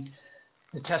stand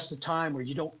the test of time, where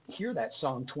you don't hear that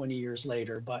song 20 years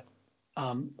later. But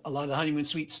a lot of the Honeymoon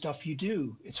Suite stuff you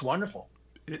do, it's wonderful.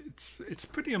 It's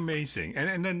pretty amazing,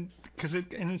 and then because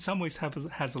it in some ways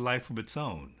has a life of its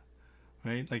own,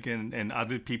 right? Like and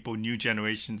other people, new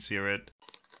generations hear it.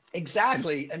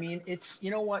 Exactly. I mean, it's,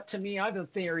 what, to me, I have a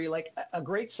theory, like a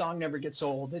great song never gets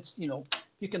old. It's,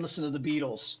 you can listen to the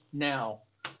Beatles now.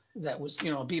 That was, a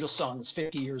Beatles song that's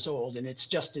 50 years old, and it's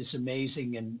just as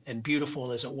amazing and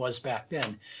beautiful as it was back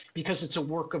then, because it's a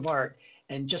work of art.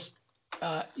 And just,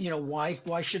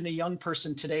 why shouldn't a young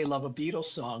person today love a Beatles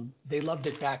song? They loved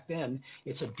it back then.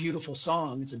 It's a beautiful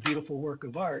song. It's a beautiful work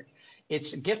of art.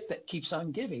 It's a gift that keeps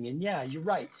on giving. And yeah, you're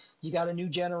right. You got a new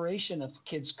generation of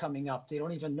kids coming up. They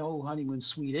don't even know who Honeymoon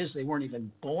Suite is. They weren't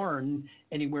even born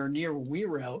anywhere near when we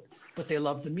were out, but they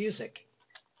love the music.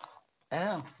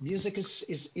 Music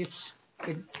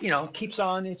it keeps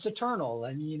on. It's eternal.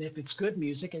 I mean, if it's good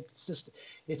music,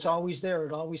 it's always there.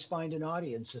 It'll always find an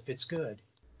audience if it's good.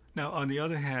 Now, on the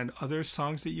other hand, are there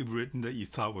songs that you've written that you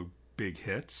thought were big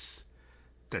hits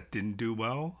that didn't do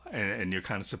well, and you're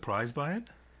kind of surprised by it?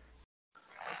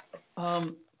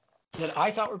 That I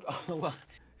thought were well.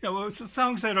 Yeah, well, it's the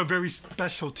songs that are very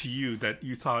special to you that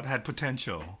you thought had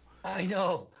potential. I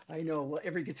know. Well,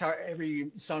 every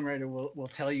songwriter will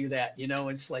tell you that.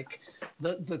 It's like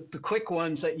the quick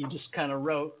ones that you just kind of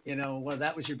wrote. Well,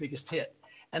 that was your biggest hit.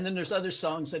 And then there's other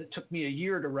songs that it took me a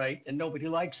year to write and nobody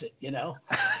likes it.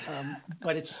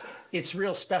 But it's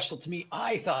real special to me.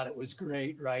 I thought it was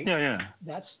great, right? Yeah.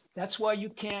 That's why you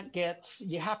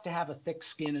have to have a thick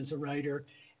skin as a writer.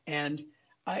 And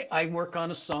I work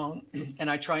on a song and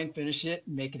I try and finish it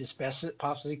and make it as best as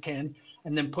possibly can,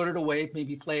 and then put it away,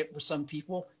 maybe play it for some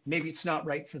people. Maybe it's not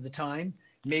right for the time.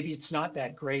 Maybe it's not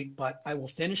that great, but I will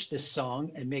finish this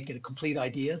song and make it a complete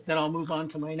idea. Then I'll move on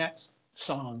to my next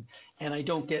song. And I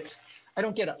don't get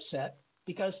upset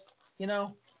because, you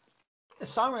know, as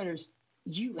songwriters,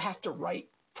 you have to write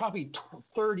probably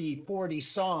 30, 40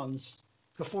 songs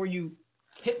before you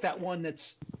hit that one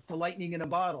that's the lightning in a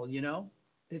bottle, you know?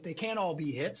 They can't all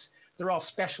be hits. They're all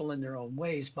special in their own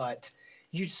ways, but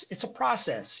it's a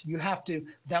process. You have to,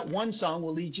 that one song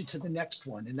will lead you to the next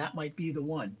one, and that might be the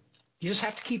one. You just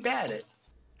have to keep at it.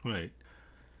 Right.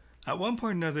 At one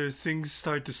point or another, things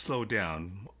started to slow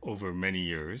down over many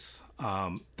years.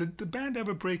 Did the band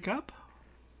ever break up?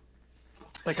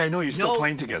 Like, I know you're still No,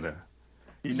 playing together.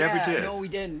 You never yeah, did. no, we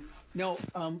didn't. No,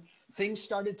 things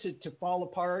started to fall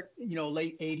apart, you know,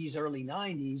 late 80s, early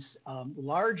 90s,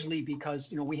 largely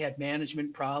because, you know, we had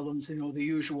management problems, you know, the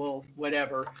usual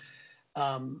whatever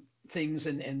things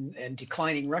and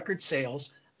declining record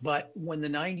sales. But when the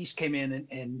 90s came in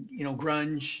and, you know,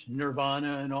 grunge,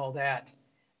 Nirvana and all that,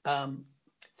 um,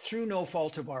 through no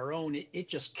fault of our own, it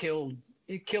just killed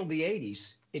the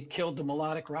 80s. It killed the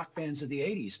melodic rock bands of the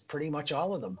 80s, pretty much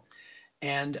all of them.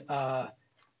 And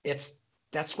it's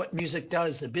that's what music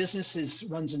does. The business is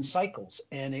runs in cycles,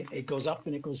 and it goes up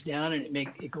and it goes down, and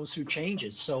it goes through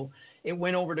changes. So it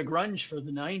went over to grunge for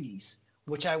the 90s,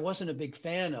 which I wasn't a big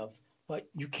fan of, but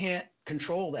you can't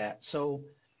control that. So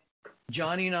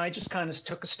Johnny and I just kind of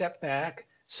took a step back.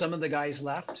 Some of the guys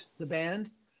left the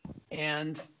band,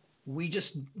 and we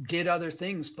just did other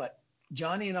things. But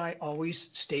Johnny and I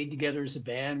always stayed together as a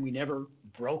band. We never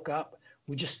broke up.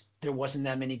 We just, there wasn't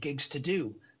that many gigs to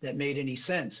do that made any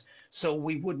sense. So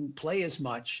we wouldn't play as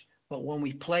much. But when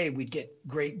we played, we'd get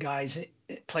great guys,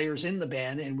 players in the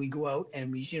band, and we go out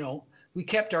and we, you know, we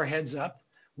kept our heads up.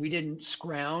 We didn't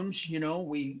scrounge, you know,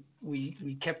 we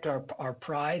kept our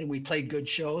pride and we played good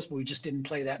shows, but we just didn't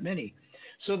play that many.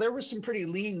 So there was some pretty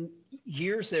lean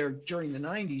years there during the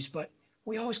 90s, but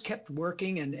we always kept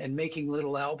working and making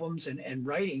little albums and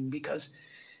writing because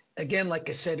again, like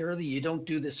I said earlier, you don't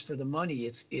do this for the money.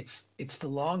 It's the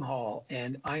long haul,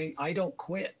 and I don't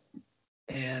quit.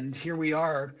 And here we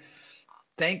are.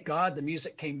 Thank God the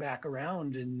music came back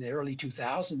around in the early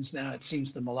 2000s. Now it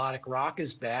seems the melodic rock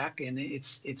is back, and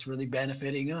it's really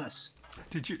benefiting us.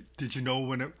 Did you know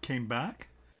when it came back?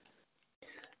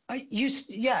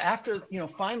 Yeah, after, you know,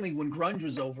 finally when grunge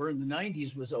was over and the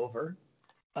 90s was over,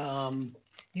 um,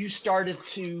 you started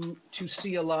to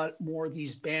see a lot more of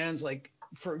these bands like,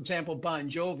 for example, Bon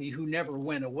Jovi, who never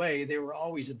went away. They were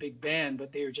always a big band,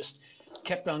 but they were just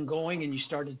kept on going, and you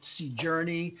started to see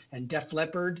Journey and Def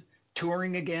Leppard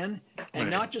touring again, and Right.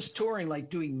 not just touring, like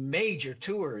doing major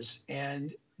tours,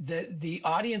 and the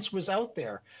audience was out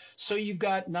there. So you've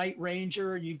got Night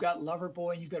Ranger, you've got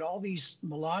Loverboy, you've got all these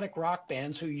melodic rock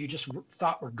bands who you just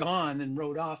thought were gone and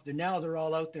wrote off. They're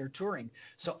all out there touring.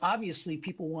 So obviously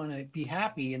people want to be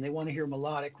happy and they want to hear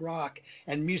melodic rock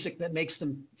and music that makes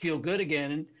them feel good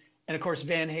again. And of course,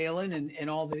 Van Halen and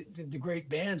all the great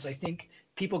bands, I think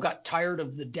people got tired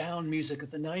of the down music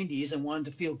of the 90s and wanted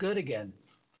to feel good again.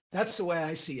 That's the way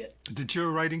I see it. Did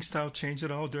your writing style change at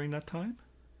all during that time?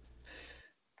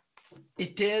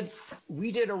 It did.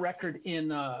 We did a record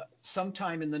in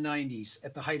sometime in the 90s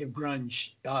at the height of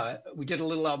grunge. We did a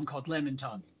little album called Lemon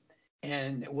Tongue.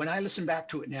 And when I listen back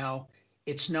to it now,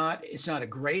 it's not a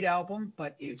great album,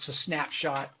 but it's a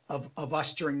snapshot of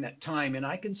us during that time. And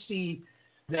I can see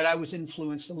that I was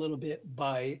influenced a little bit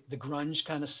by the grunge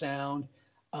kind of sound.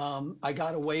 I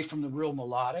got away from the real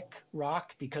melodic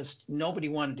rock because nobody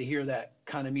wanted to hear that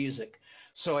kind of music.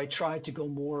 So I tried to go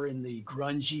more in the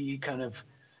grungy kind of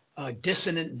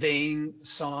dissonant vein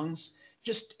songs,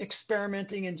 just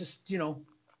experimenting and just, you know,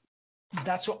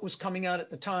 that's what was coming out at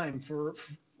the time for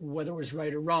whether it was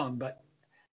right or wrong. But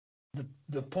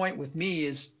the point with me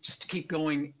is just to keep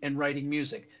going and writing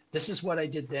music. This is what I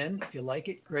did then. If you like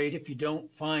it, great. If you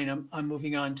don't, fine. I'm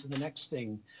moving on to the next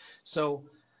thing. So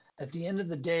at the end of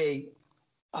the day,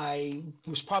 I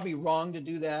was probably wrong to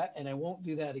do that, and I won't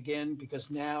do that again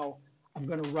because now I'm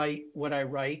going to write what I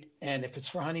write, and if it's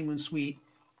for Honeymoon Suite,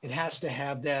 it has to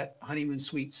have that Honeymoon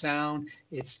Suite sound.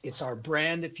 It's our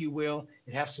brand, if you will.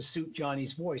 It has to suit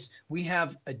Johnny's voice. We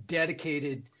have a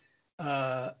dedicated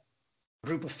uh,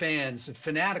 group of fans, a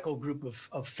fanatical group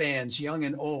of fans, young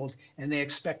and old, and they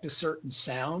expect a certain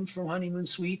sound from Honeymoon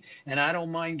Suite. And I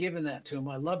don't mind giving that to them.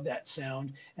 I love that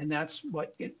sound. And that's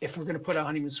what, if we're going to put a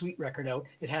Honeymoon Suite record out,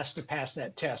 it has to pass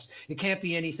that test. It can't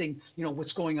be anything, you know,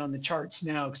 what's going on the charts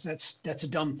now, because that's a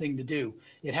dumb thing to do.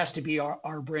 It has to be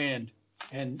our brand.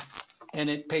 And and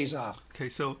it pays off. Okay,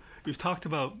 so you've talked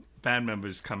about band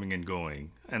members coming and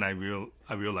going, and I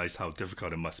realize how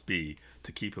difficult it must be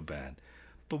to keep a band.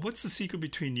 But what's the secret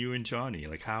between you and Johnny?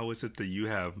 Like, how is it that you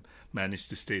have managed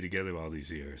to stay together all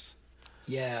these years?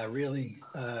 Yeah, really.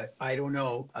 I don't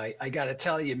know. I got to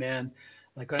tell you, man,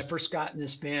 like when I first got in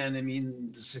this band, I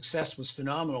mean, the success was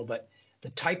phenomenal, but the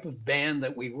type of band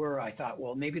that we were, I thought,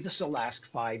 well, maybe this will last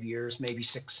 5 years, maybe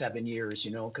 6, 7 years,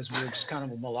 because we were just kind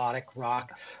of a melodic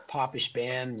rock, popish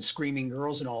band, and screaming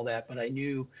girls and all that. But I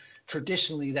knew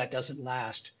traditionally that doesn't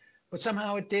last, but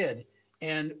somehow it did.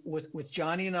 And with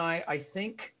Johnny and I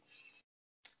think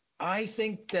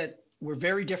that we're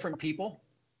very different people,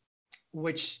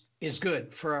 which is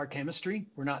good for our chemistry.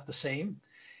 We're not the same.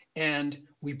 And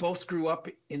we both grew up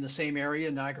in the same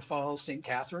area, Niagara Falls, St.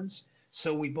 Catharines.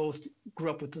 So we both grew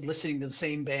up with listening to the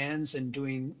same bands and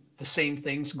doing the same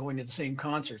things, going to the same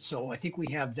concerts. So I think we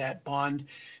have that bond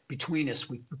between us.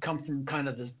 We come from kind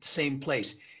of the same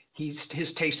place. His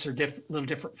tastes are a little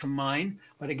different from mine.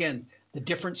 But again, the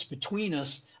difference between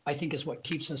us, I think, is what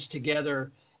keeps us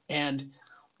together. And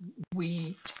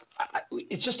we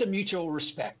it's just a mutual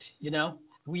respect.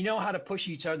 We know how to push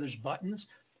each other's buttons.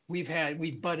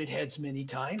 We've butted heads many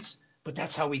times, but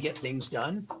that's how we get things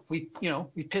done. We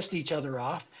pissed each other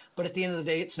off, but at the end of the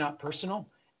day, it's not personal,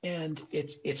 and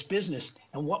it's business.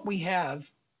 And what we have,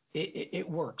 it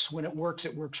works. When it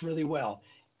works really well.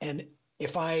 And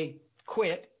if I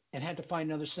quit and had to find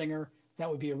another singer, that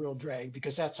would be a real drag,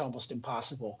 because that's almost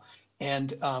impossible.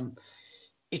 And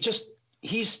it just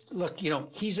he's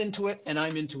into it and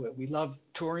I'm into it. We love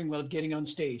touring, we love getting on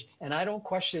stage, and I don't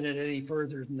question it any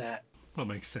further than that. Well,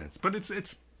 makes sense. But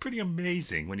it's pretty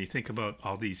amazing when you think about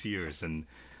all these years. And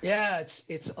Yeah,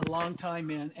 it's a long time,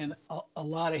 man, and a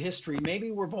lot of history.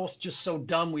 Maybe we're both just so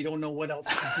dumb we don't know what else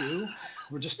to do.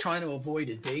 We're just trying to avoid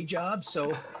a day job.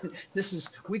 So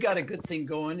we got a good thing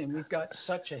going, and we've got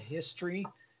such a history,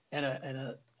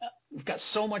 and we've got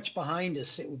so much behind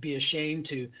us. It would be a shame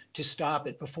to stop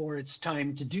it before it's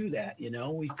time to do that.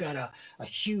 We've got a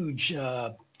huge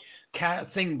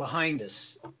thing behind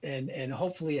us, and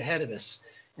hopefully ahead of us,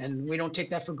 and we don't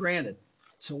take that for granted.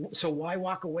 So why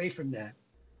walk away from that?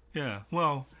 yeah,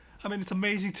 well, I mean, it's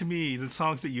amazing to me the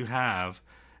songs that you have,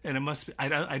 and it must be,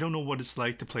 I don't know what it's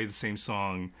like to play the same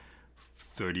song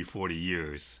 30, 40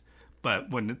 years, but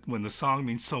when the song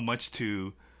means so much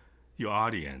to your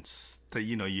audience that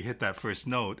you hit that first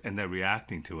note and they're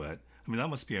reacting to it. I mean, that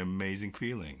must be an amazing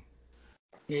feeling.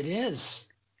 It is.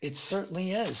 It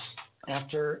certainly is.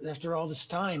 After all this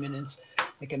time, and it's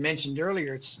like I mentioned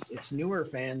earlier, it's newer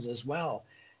fans as well.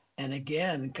 And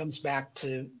again, it comes back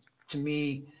to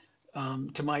me,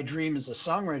 to my dream as a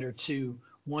songwriter, to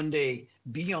one day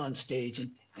be on stage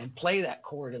and play that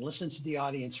chord and listen to the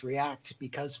audience react.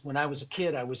 Because when I was a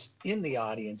kid, I was in the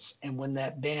audience, and when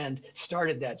that band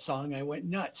started that song, I went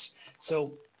nuts.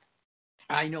 So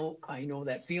I know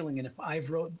that feeling, and if I've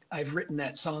written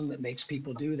that song that makes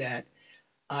people do that,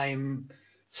 I'm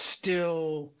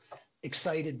still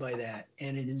excited by that,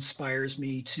 and it inspires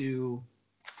me to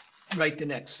write the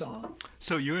next song.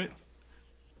 So you're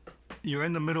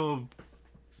in the middle of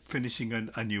finishing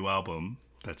a new album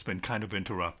that's been kind of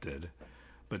interrupted,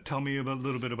 but tell me a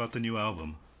little bit about the new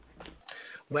album.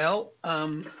 Well,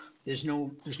 there's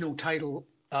no title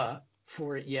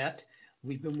for it yet.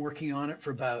 We've been working on it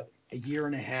for about a year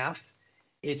and a half.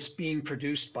 It's being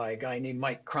produced by a guy named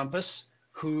Mike Crumpus,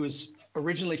 who's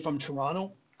originally from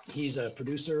Toronto. He's a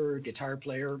producer, guitar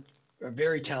player, a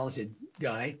very talented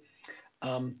guy.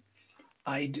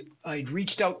 I'd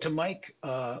reached out to Mike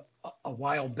a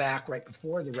while back, right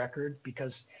before the record,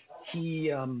 because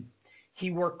he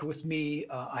worked with me.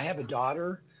 I have a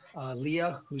daughter,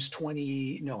 Leah, who's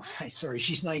 20. No, sorry,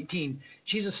 she's 19.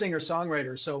 She's a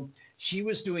singer-songwriter, so she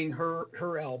was doing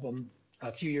her album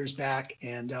a few years back,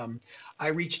 and I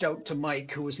reached out to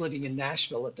Mike, who was living in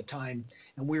Nashville at the time,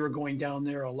 and we were going down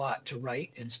there a lot to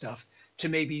write and stuff, to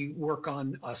maybe work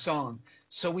on a song.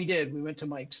 So we did. We went to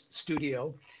Mike's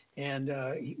studio, and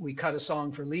we cut a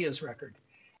song for Leah's record.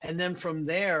 And then from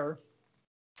there,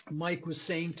 Mike was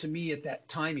saying to me at that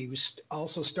time, he was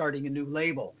also starting a new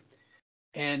label.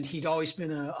 And he'd always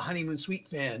been a Honeymoon Suite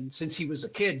fan since he was a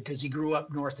kid, because he grew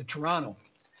up north of Toronto.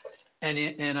 And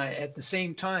at the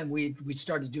same time, we'd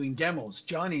started doing demos,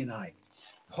 Johnny and I,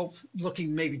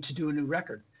 looking maybe to do a new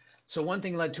record. So one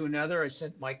thing led to another. I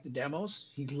sent Mike the demos.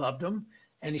 He loved them.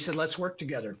 And he said, let's work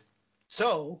together.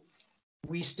 So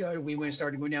we started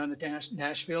going down to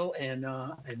Nashville and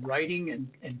writing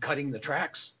and cutting the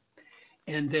tracks.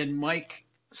 And then Mike,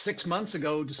 6 months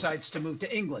ago, decides to move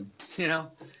to England,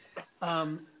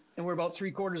 and we're about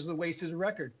 3/4 of the way through the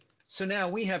record. So now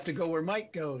we have to go where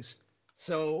Mike goes.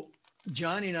 So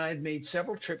Johnny and I had made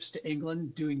several trips to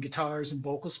England doing guitars and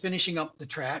vocals, finishing up the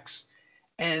tracks.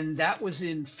 And that was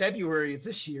in February of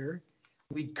this year.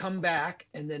 We'd come back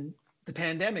and then the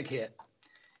pandemic hit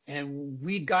and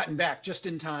we'd gotten back just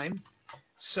in time.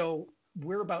 So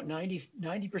we're about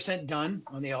 90% done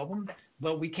on the album,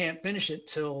 but we can't finish it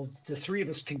till the three of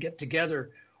us can get together,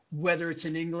 whether it's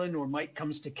in England or Mike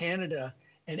comes to Canada.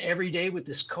 And every day with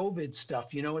this COVID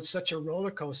stuff, you know, it's such a roller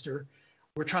coaster.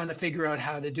 We're trying to figure out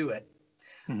how to do it.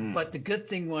 Mm-hmm. But the good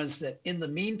thing was that in the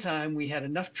meantime, we had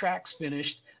enough tracks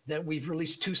finished that we've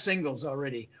released 2 singles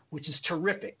already, which is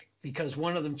terrific because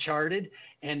one of them charted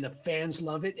and the fans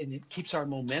love it and it keeps our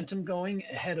momentum going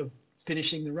ahead of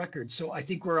finishing the record. So I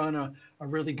think we're on a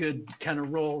really good kind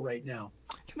of roll right now.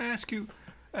 Can I ask you,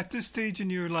 at this stage in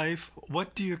your life,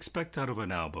 what do you expect out of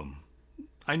an album?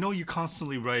 I know you're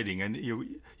constantly writing, and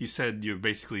you said you're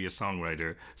basically a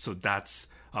songwriter, so that's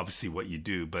obviously what you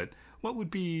do, but what would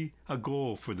be a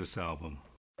goal for this album?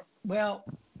 Well,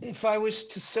 if I was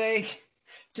to say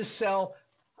to sell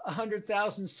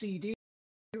 100,000 CDs,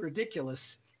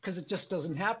 ridiculous, because it just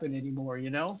doesn't happen anymore, you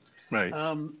know? Right.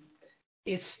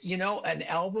 It's, you know, an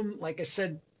album, like I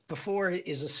said before,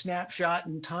 is a snapshot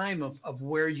in time of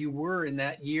where you were in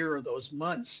that year or those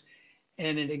months.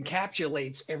 And it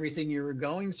encapsulates everything you were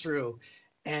going through.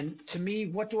 And to me,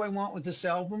 what do I want with this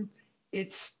album?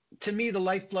 It's, to me, the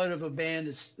lifeblood of a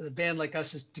band like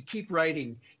us is to keep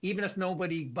writing, even if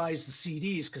nobody buys the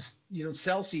CDs, because you don't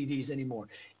sell CDs anymore.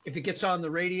 If it gets on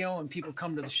the radio and people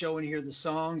come to the show and hear the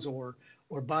songs or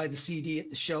buy the CD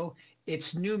at the show,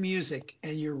 it's new music,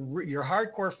 and your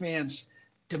hardcore fans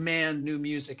demand new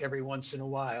music every once in a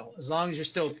while, as long as you're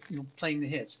still, you know, playing the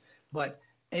hits. But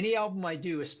any album I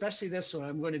do, especially this one,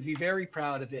 I'm going to be very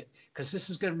proud of it because this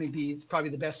is going to be probably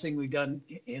the best thing we've done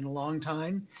in a long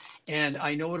time. And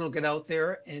I know it'll get out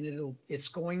there and it's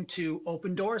going to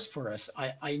open doors for us.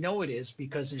 I know it is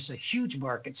because there's a huge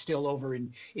market still over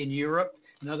in Europe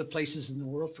and other places in the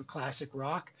world for classic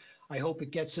rock. I hope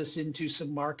it gets us into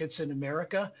some markets in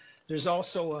America. There's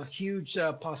also a huge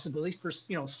possibility for,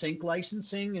 you know, sync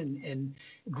licensing and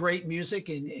great music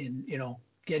and, you know,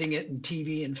 getting it in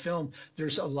TV and film.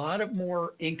 There's a lot of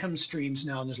more income streams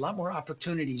now, and there's a lot more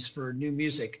opportunities for new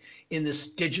music in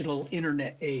this digital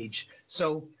internet age.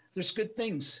 So there's good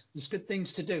things. There's good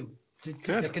things to do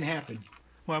that can happen.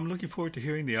 Well, I'm looking forward to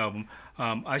hearing the album.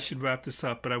 I should wrap this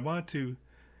up, but I want to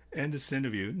end this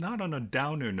interview, not on a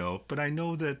downer note, but I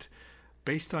know that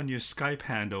based on your Skype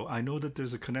handle, I know that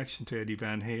there's a connection to Eddie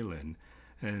Van Halen,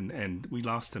 and we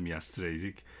lost him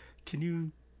yesterday. Can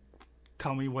you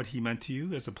tell me what he meant to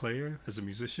you as a player, as a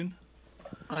musician?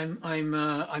 I'm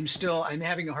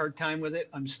having a hard time with it.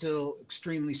 I'm still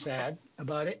extremely sad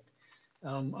about it.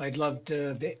 I'd loved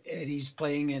Eddie's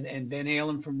playing and Van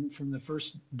Halen from the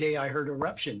first day I heard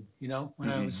Eruption, you know, when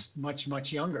I was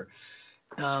much younger.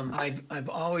 I've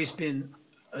always been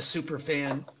a super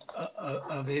fan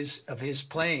of his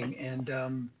playing,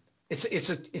 and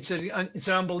it's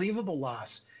an unbelievable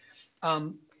loss.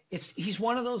 He's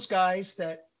one of those guys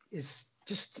that is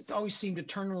just always seemed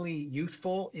eternally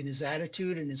youthful in his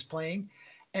attitude and his playing,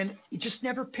 and you just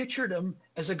never pictured him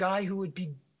as a guy who would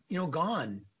be, you know,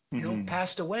 gone, you know,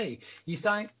 passed away. You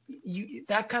thought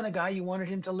that kind of guy, you wanted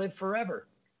him to live forever,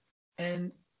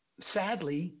 and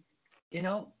sadly, you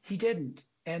know, he didn't.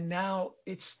 And now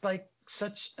it's like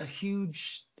such a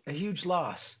huge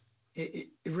loss. It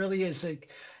really is.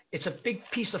 It's a big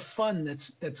piece of fun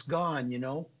that's gone, you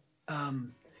know,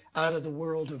 out of the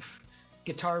world of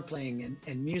guitar playing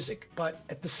and music. But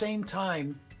at the same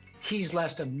time, he's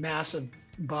left a massive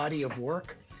body of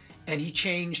work, and he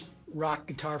changed rock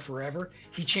guitar forever.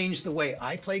 He changed the way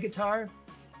I play guitar,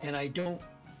 and I don't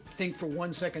think for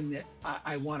one second that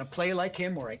I want to play like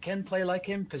him or I can play like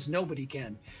him, because nobody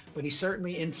can. But he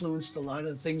certainly influenced a lot of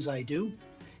the things I do,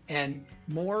 and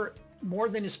more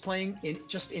than his playing,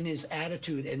 just in his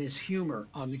attitude and his humor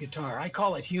on the guitar. I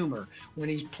call it humor. When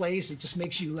he plays, it just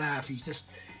makes you laugh. He's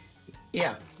just,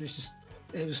 yeah,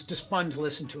 it was just fun to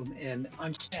listen to him, and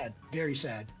I'm sad, very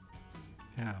sad.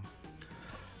 Yeah,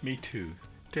 me too.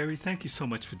 Terry, thank you so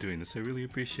much for doing this. I really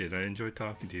appreciate it. I enjoyed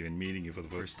talking to you and meeting you for the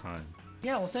first time.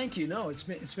 Yeah, well, thank you. No, it's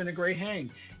been a great hang.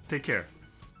 Take care.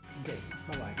 Okay,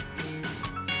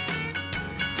 bye-bye.